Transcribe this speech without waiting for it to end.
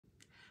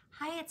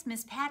Hi, it's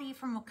Miss Patty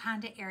from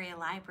Wakanda Area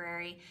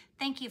Library.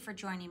 Thank you for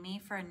joining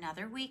me for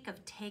another week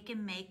of Take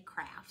and Make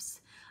Crafts.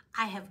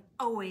 I have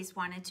always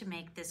wanted to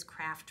make this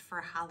craft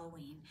for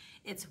Halloween.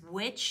 It's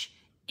witch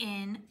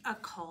in a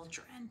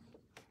cauldron.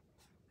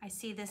 I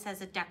see this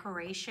as a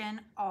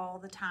decoration all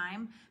the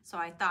time, so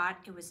I thought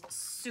it was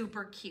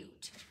super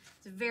cute.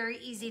 It's very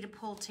easy to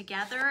pull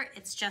together.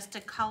 It's just a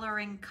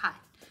coloring cut.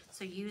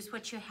 So use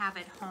what you have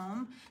at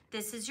home.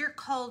 This is your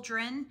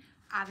cauldron.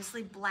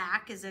 Obviously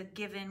black is a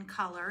given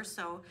color,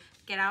 so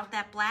get out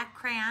that black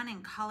crayon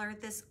and color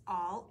this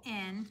all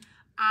in.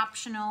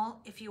 Optional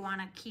if you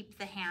want to keep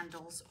the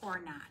handles or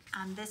not.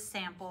 On this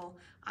sample,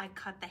 I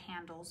cut the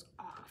handles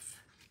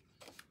off.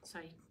 So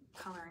you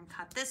color and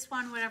cut this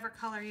one, whatever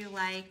color you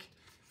like.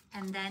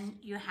 And then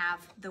you have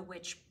the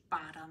witch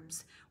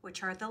bottoms,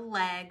 which are the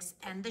legs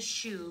and the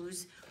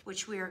shoes,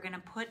 which we are going to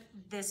put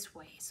this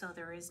way. So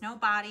there is no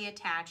body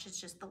attached,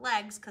 it's just the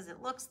legs, because it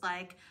looks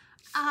like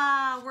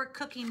we're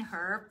cooking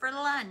her for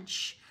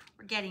lunch.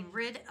 We're getting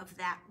rid of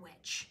that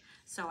witch.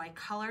 So I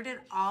colored it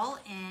all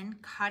in,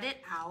 cut it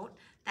out.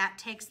 That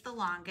takes the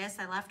longest.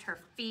 I left her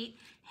feet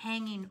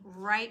hanging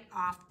right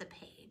off the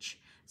page.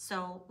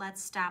 So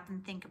let's stop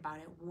and think about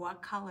it.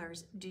 What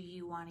colors do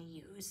you want to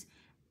use?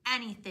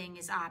 Anything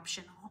is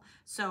optional.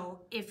 So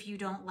if you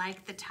don't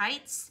like the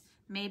tights,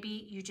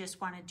 maybe you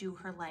just want to do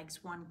her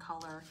legs one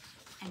color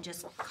and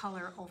just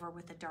color over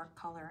with a dark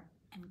color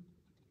and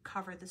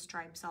cover the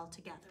stripes all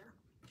together.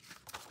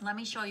 Let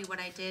me show you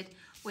what I did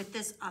with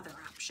this other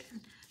option.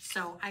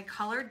 So I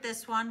colored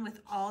this one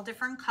with all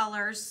different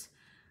colors.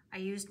 I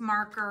used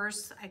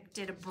markers. I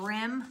did a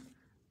brim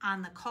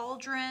on the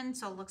cauldron,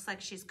 so it looks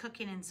like she's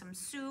cooking in some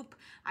soup.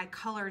 I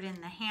colored in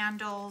the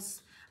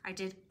handles. I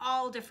did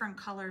all different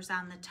colors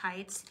on the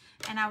tights,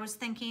 and I was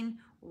thinking,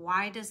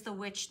 why does the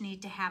witch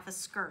need to have a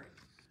skirt?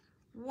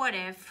 What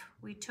if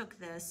we took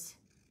this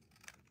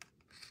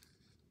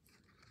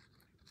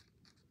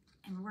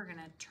and we're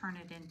gonna turn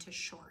it into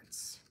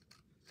shorts?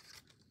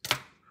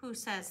 Who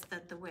says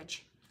that the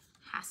witch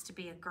has to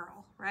be a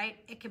girl, right?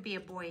 It could be a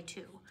boy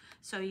too.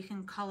 So you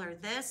can color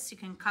this, you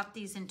can cut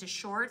these into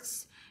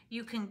shorts,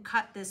 you can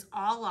cut this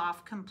all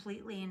off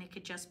completely and it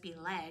could just be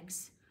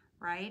legs,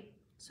 right?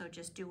 So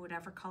just do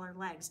whatever color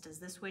legs. Does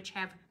this witch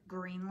have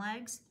green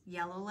legs,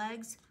 yellow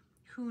legs?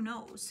 Who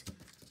knows?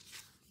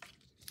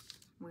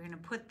 We're gonna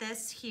put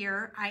this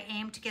here. I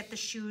aim to get the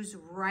shoes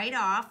right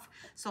off.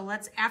 So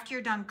let's, after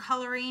you're done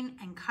coloring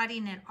and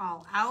cutting it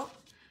all out,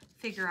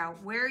 figure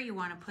out where you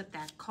wanna put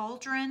that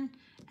cauldron,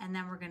 and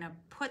then we're gonna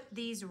put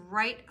these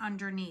right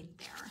underneath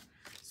there.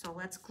 So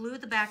let's glue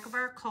the back of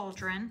our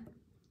cauldron.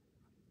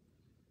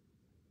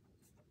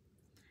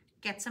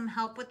 Get some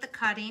help with the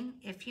cutting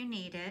if you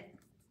need it.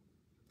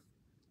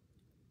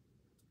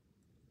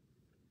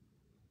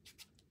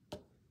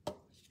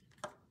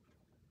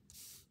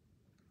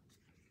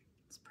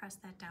 Press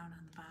that down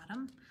on the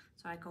bottom.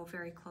 So I go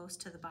very close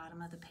to the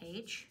bottom of the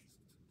page.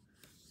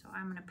 So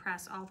I'm gonna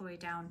press all the way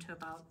down to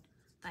about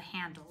the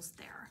handles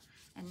there.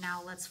 And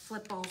now let's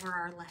flip over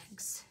our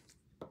legs.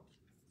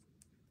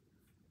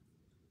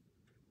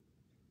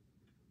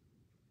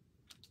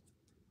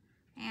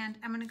 And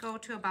I'm gonna go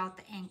to about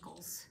the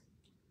ankles.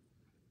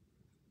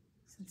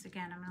 Since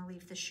again, I'm gonna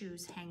leave the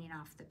shoes hanging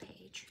off the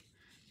page.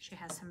 She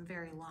has some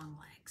very long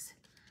legs.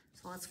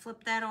 So let's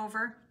flip that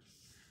over.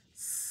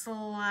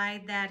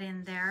 Slide that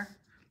in there.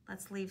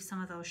 Let's leave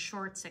some of those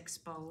shorts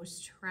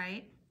exposed,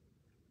 right?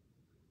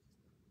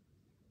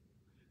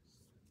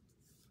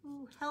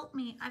 Ooh, help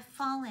me, I've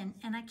fallen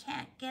and I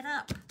can't get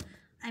up.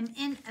 I'm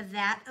in a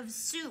vat of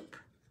soup.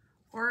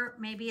 Or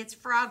maybe it's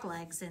frog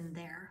legs in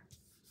there.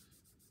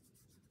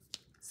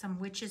 Some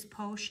witch's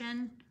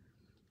potion.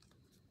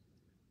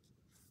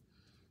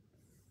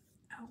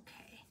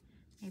 Okay,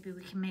 maybe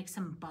we can make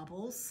some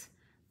bubbles.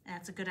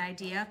 That's a good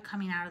idea,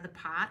 coming out of the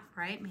pot,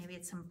 right? Maybe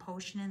it's some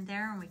potion in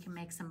there and we can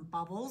make some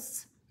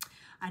bubbles.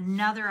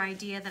 Another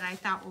idea that I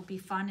thought would be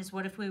fun is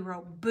what if we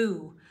wrote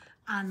boo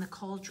on the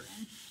cauldron?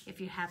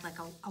 If you had like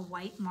a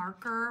white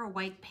marker, a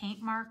white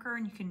paint marker,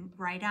 and you can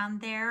write on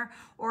there.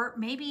 Or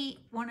maybe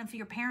one of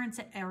your parents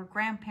or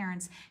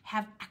grandparents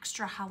have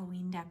extra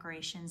Halloween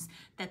decorations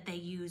that they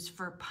use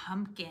for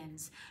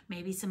pumpkins.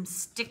 Maybe some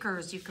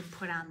stickers you can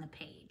put on the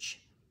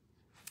page.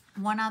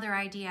 One other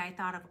idea I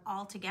thought of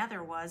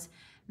altogether was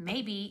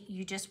maybe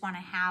you just want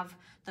to have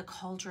the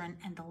cauldron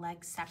and the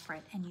legs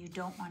separate and you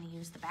don't want to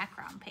use the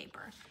background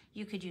paper.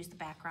 You could use the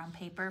background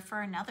paper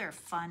for another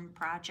fun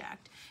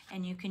project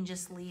and you can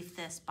just leave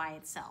this by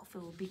itself.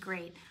 It would be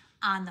great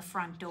on the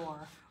front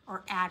door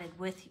or added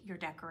with your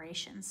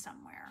decorations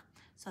somewhere.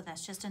 So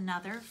that's just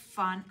another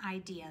fun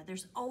idea.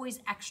 There's always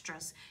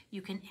extras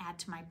you can add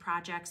to my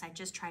projects. I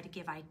just try to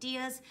give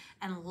ideas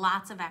and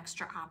lots of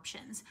extra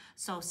options.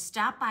 So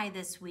stop by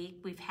this week.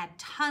 We've had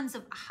tons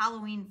of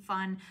Halloween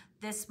fun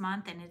this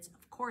month, and it's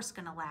of course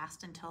gonna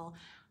last until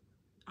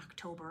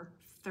October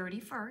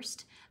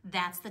 31st.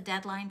 That's the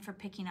deadline for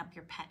picking up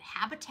your pet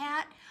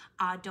habitat.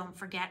 Don't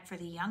forget, for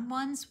the young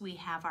ones, we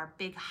have our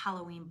big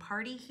Halloween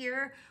party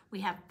here.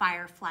 We have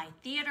Firefly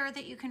Theater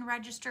that you can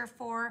register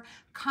for.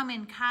 Come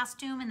in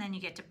costume, and then you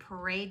get to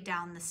parade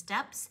down the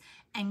steps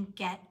and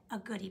get a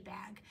goodie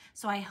bag.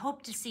 So I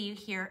hope to see you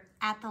here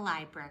at the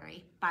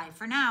library. Bye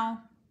for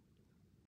now.